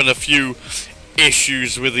was having a few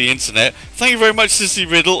issues with the internet. Thank you very much, Sissy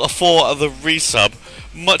Riddle, for the resub.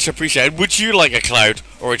 Much appreciated. Would you like a cloud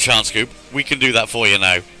or a chance scoop? We can do that for you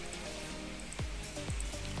now.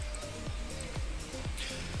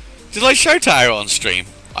 Did I shout it out on stream?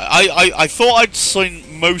 I thought I'd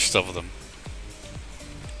seen most of them.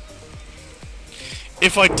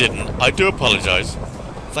 If I didn't, I do apologise.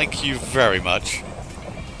 Thank you very much.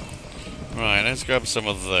 Right, let's grab some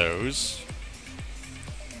of those.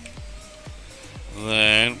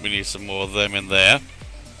 Then we need some more of them in there.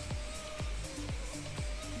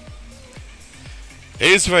 It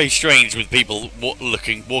is very strange with people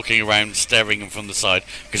walking around, staring in from the side,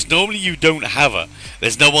 because normally you don't have it.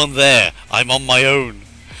 There's no one there. I'm on my own.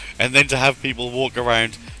 And then to have people walk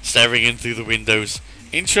around, staring in through the windows,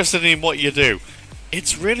 interested in what you do,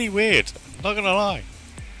 it's really weird. Not gonna lie.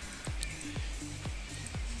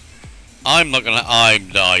 I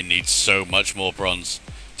need so much more bronze.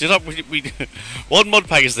 What mod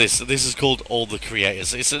pack is this? This is called All the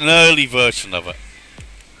Creators. It's an early version of it.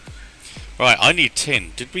 Right, I need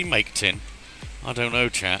tin. Did we make tin? I don't know,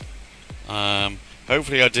 chat.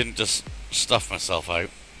 Hopefully I didn't just stuff myself out.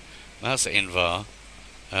 That's Invar.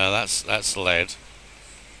 That's lead.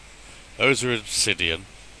 Those are obsidian.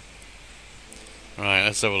 Right,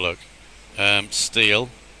 let's have a look. Steel.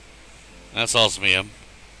 That's osmium.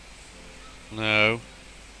 No.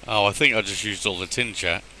 Oh, I think I just used all the tin,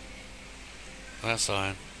 chat. That's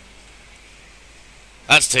iron.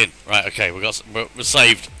 That's tin. Right, okay, we're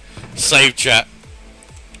saved. Saved, chat.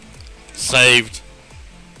 Saved.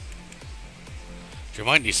 We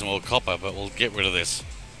might need some more copper, but we'll get rid of this.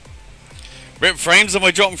 Rip frames? Am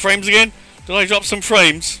I dropping frames again? Did I drop some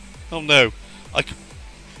frames? Oh no.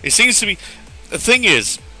 It seems to be... The thing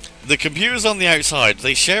is, the computers on the outside,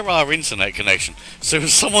 they share our internet connection. So if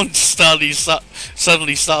someone suddenly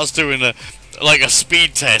starts doing a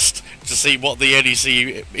speed test to see what the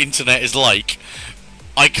NEC internet is like,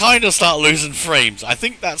 I kind of start losing frames. I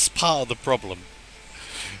think that's part of the problem.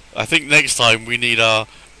 I think next time we need our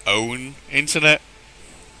own internet.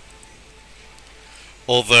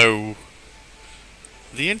 Although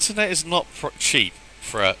the internet is not cheap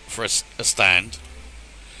for a stand.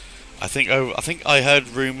 I think I heard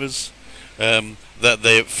rumours that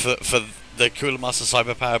for the CoolerMaster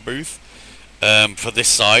CyberPower booth, for this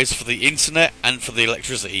size, for the internet and for the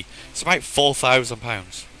electricity, it's about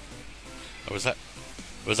 £4,000. Oh,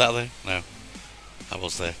 was that there? No, that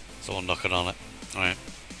was there. Someone knocking on it. All right.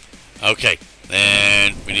 Okay.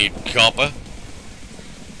 Then we need copper.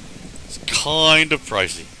 It's kind of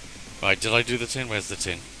pricey. Right. Did I do the tin? Where's the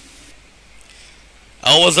tin?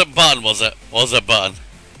 Oh, was it button? Was it button?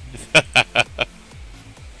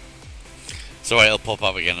 So it'll pop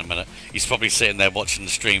up again in a minute. He's probably sitting there watching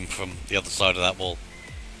the stream from the other side of that wall.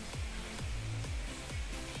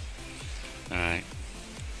 Alright.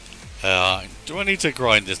 Do I need to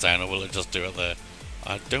grind this down or will it just do it there?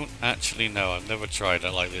 I don't actually know. I've never tried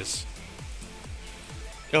it like this.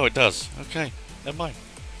 Oh, it does. Okay. Never mind.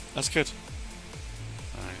 That's good.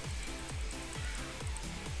 Alright.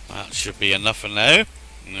 That should be enough for now.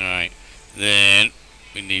 Alright. Then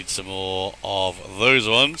we need some more of those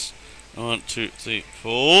ones. 1, 2, 3,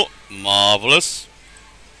 4. Marvellous.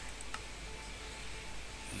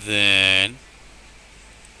 Then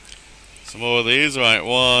some more of these. Right,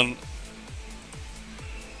 1.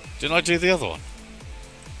 Didn't I do the other one?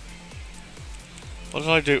 What did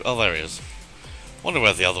I do? Oh, there he is. Wonder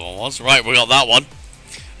where the other one was. Right, we got that one.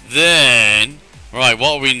 Then, right,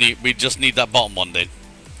 what do we need? We just need that bottom one then.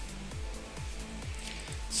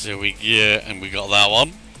 So we get, and we got that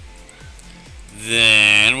one.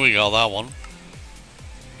 Then we got that one.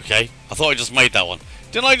 Okay, I thought I just made that one.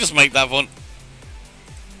 Didn't I just make that one?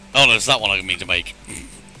 Oh no, it's that one I mean to make. I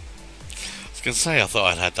was gonna say I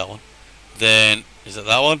thought I'd had that one. Then is it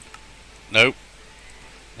that one? Nope.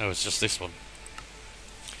 No, it's just this one.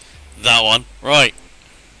 That one. Right.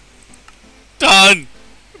 Done!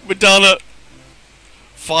 We done it!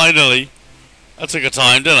 Finally. That took a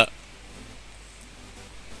time, didn't it?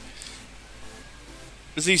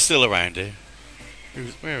 Is he still around here?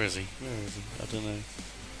 Where is he? Where is he? I don't know.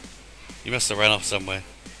 He must have ran off somewhere.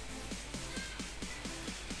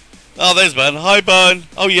 Oh, there's Bun. Hi, Bun.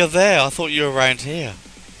 Oh, you're there. I thought you were around here.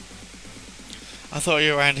 I thought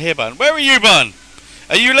you were around here, Bun. Where are you, Bun?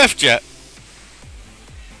 Are you left yet?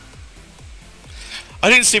 I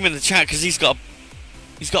didn't see him in the chat because he's got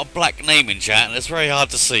a black name in chat and it's very hard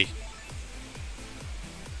to see.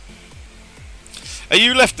 Are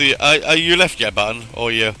you left? Are you left yet, Button? Or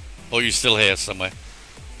are you still here somewhere?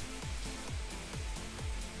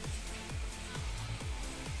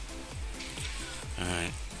 All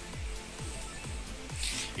right.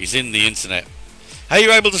 He's in the internet. How are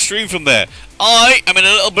you able to stream from there? I am in a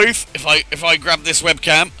little booth. If I grab this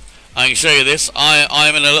webcam, I can show you this. I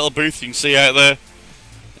am in a little booth. You can see out there.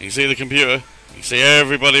 You can see the computer. You can see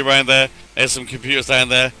everybody around there. There's some computers down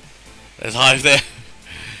there. There's Hive there.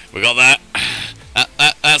 We got that.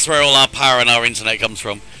 That's where all our power and our internet comes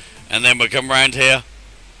from. And then we'll come around here.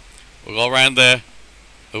 We'll go around there.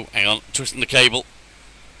 Oh, hang on. Twisting the cable.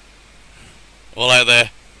 All out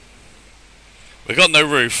there. We've got no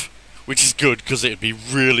roof, which is good because it'd be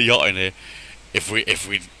really hot in here if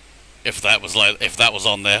that was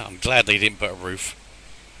on there. I'm glad they didn't put a roof.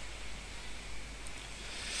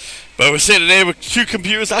 But we're sitting here with 2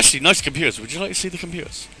 computers. Actually, nice computers. Would you like to see the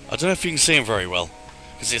computers? I don't know if you can see them very well,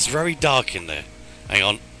 because it's very dark in there. Hang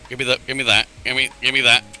on. Give me that. Give me that. Give me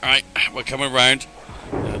that. All right, we're coming round.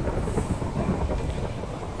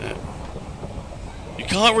 You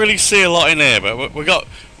can't really see a lot in there, but we got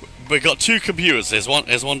 2 computers. There's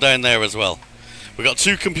one down there as well. We got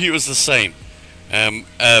 2 computers the same.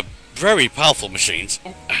 Very powerful machines.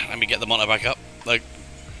 Ooh, let me get the monitor back up. The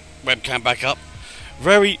webcam back up.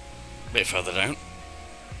 Very bit further down.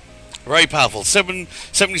 Very powerful.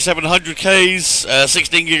 7700Ks,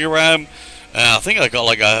 16 gig of RAM. I think I got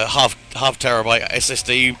like a half terabyte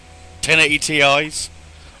SSD, 1080 Ti's.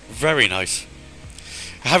 Very nice.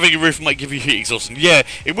 Having a roof might give you heat exhaustion. Yeah,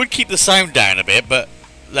 it would keep the sound down a bit, but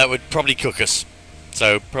that would probably cook us.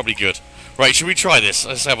 So probably good. Right, should we try this?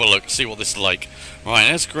 Let's have a look, see what this is like.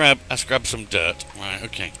 Right, let's grab some dirt. Right,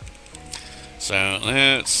 okay. So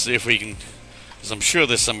let's see if we can, because I'm sure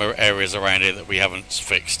there's some areas around here that we haven't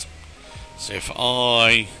fixed. So if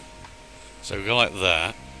so we go like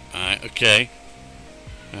that. Alright, okay.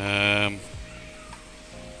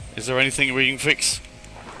 Is there anything we can fix?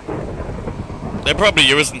 There probably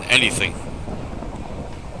isn't anything.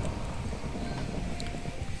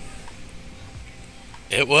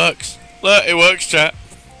 It works. Look, it works, chat.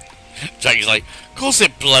 Jackie's like, of course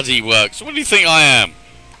it bloody works. What do you think I am?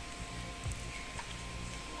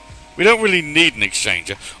 We don't really need an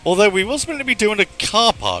exchanger. Although we was meant to be doing a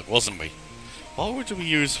car park, wasn't we? What would we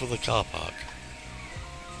use for the car park?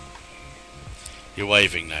 You're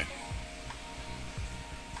waving now.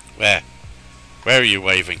 Where? Where are you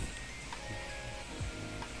waving?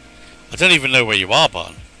 I don't even know where you are,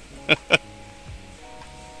 Barton.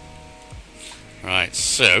 Right,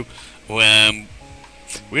 so we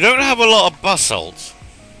don't have a lot of basalts.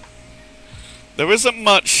 There isn't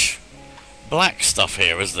much black stuff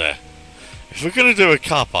here, is there? If we're going to do a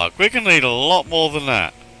car park, we're going to need a lot more than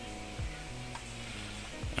that.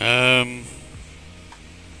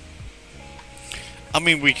 I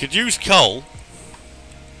mean, we could use coal.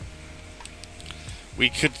 We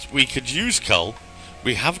could use coal.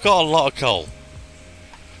 We have got a lot of coal.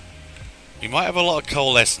 We might have a lot of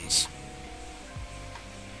coalescence.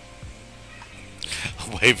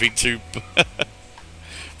 I'm waving to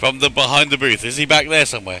from the behind the booth. Is he back there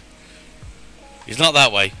somewhere? He's not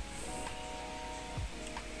that way.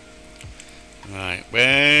 Right,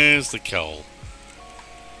 where's the coal?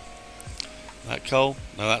 That coal?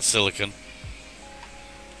 No, that's silicon.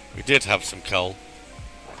 We did have some coal.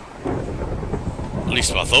 At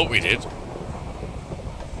least I thought we did.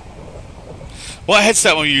 What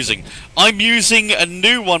headset am I using? I'm using a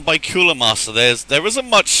new one by CoolerMaster. There isn't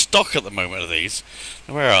much stock at the moment of these.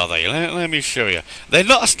 Where are they? Let me show you. They're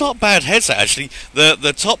not. It's not a bad headset actually.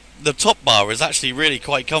 The top bar is actually really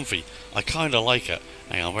quite comfy. I kind of like it.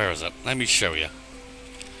 Hang on, where is it? Let me show you.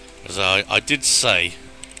 Because I did say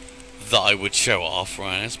that I would show it off.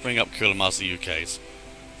 Right, let's bring up CoolerMasterUK's.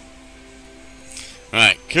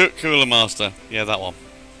 Right, CoolerMaster. Yeah, that one.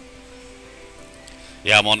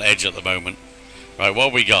 Yeah, I'm on edge at the moment. Right, what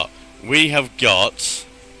have we got? We have got...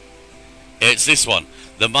 It's this one.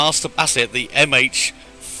 The Master... That's it, the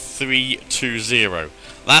MH320.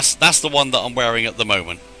 That's the one that I'm wearing at the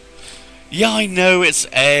moment. Yeah, I know, it's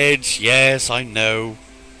edge. Yes, I know.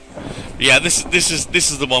 Yeah, this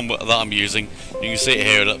is the one that I'm using. You can see it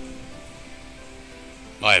here. Look.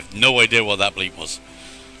 I have no idea what that bleep was.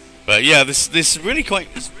 But yeah, this is really quite...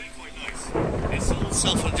 It's really quite nice. It's all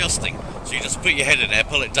self-adjusting. So you just put your head in there,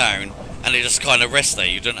 pull it down, and it just kind of rests there.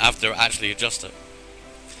 You don't have to actually adjust it.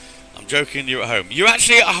 I'm joking, you're at home. You're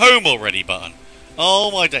actually at home already, Button.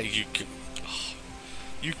 Oh my day, you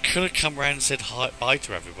could have come round and said hi, bye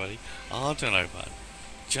to everybody. I don't know, Button.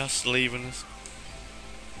 Just leaving us.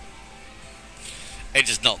 It's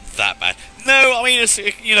just not that bad. No, I mean, it's,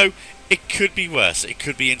 you know, it could be worse. It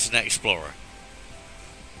could be Internet Explorer.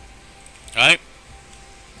 Right?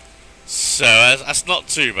 So, that's not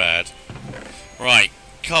too bad. Right,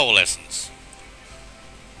 coalescence.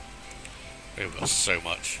 We've got so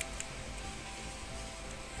much.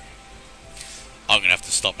 I'm going to have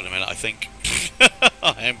to stop in a minute, I think.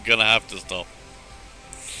 I am going to have to stop.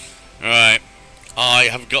 Right. I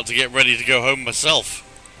have got to get ready to go home myself.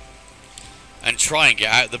 And try and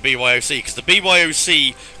get out of the BYOC. Because the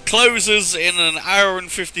BYOC closes in an hour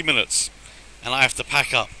and 50 minutes. And I have to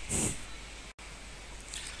pack up.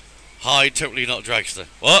 Hi, totally not Dragster.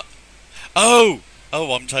 What? Oh!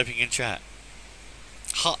 Oh, I'm typing in chat.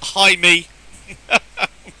 Hi, me.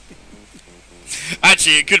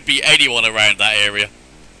 Actually, it could be anyone around that area.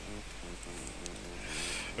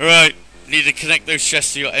 Right. Need to connect those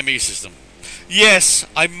chests to your ME system. Yes,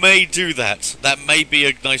 I may do that. That may be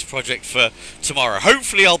a nice project for tomorrow.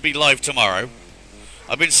 Hopefully I'll be live tomorrow.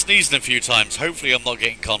 I've been sneezing a few times. Hopefully I'm not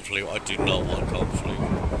getting con flu. I do not want con flu.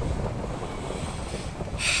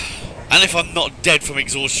 And if I'm not dead from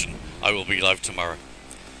exhaustion, I will be live tomorrow.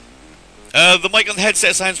 The mic on the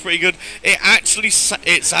headset sounds pretty good.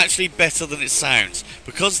 It's actually better than it sounds.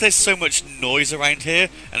 Because there's so much noise around here,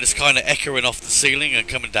 and it's kind of echoing off the ceiling and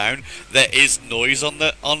coming down, there is noise on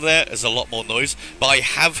there. There's a lot more noise. But I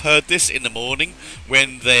have heard this in the morning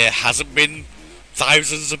when there hasn't been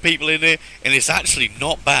thousands of people in here, and it's actually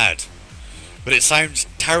not bad. But it sounds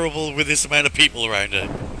terrible with this amount of people around here.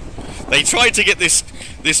 They tried to get this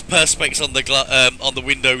perspex on the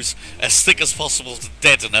windows as thick as possible to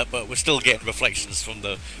deaden it, but we're still getting reflections from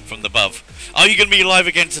the above. Are you going to be live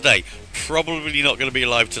again today? Probably not going to be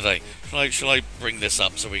live today. Shall I bring this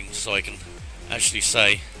up so I can actually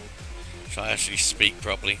say? Shall I actually speak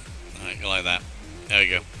properly? Alright, like that. There we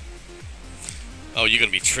go. Oh, you're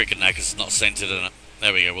going to be tricking now because it's not centered in it.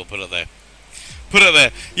 There we go. We'll put it there. Put it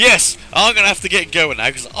there. Yes, I'm going to have to get going now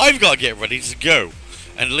because I've got to get ready to go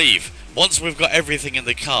and leave. Once we've got everything in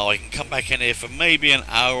the car, I can come back in here for maybe an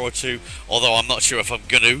hour or two, although I'm not sure if I'm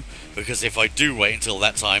going to, because if I do wait until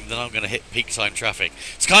that time, then I'm going to hit peak time traffic.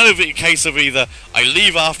 It's kind of a case of either I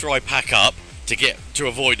leave after I pack up to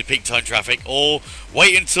avoid the peak time traffic, or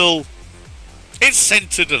wait until it's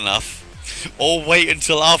centered enough, or wait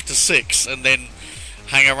until after 6 and then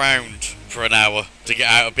hang around for an hour to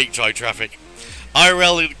get out of peak time traffic.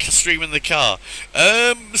 IRL stream in the car.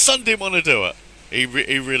 Son didn't want to do it. He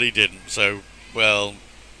really didn't, so, well,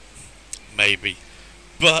 maybe.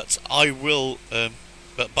 But I will,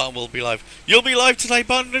 but Button will be live. You'll be live today,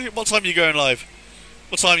 Button? What time are you going live?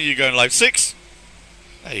 What time are you going live? 6?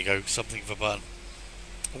 There you go, something for Button.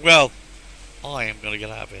 Well, I am going to get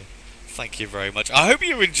out of here. Thank you very much. I hope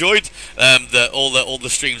you enjoyed all the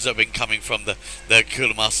streams that have been coming from the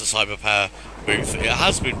CoolerMaster CyberPower booth. It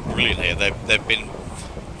has been brilliant here. They've been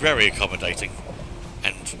very accommodating,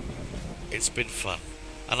 and it's been fun,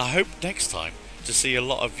 and I hope next time to see a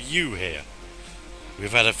lot of you here.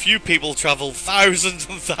 We've had a few people travel thousands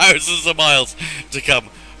and thousands of miles to come.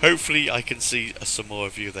 Hopefully I can see some more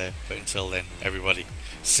of you there. But until then, everybody,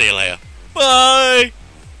 see you later. Bye!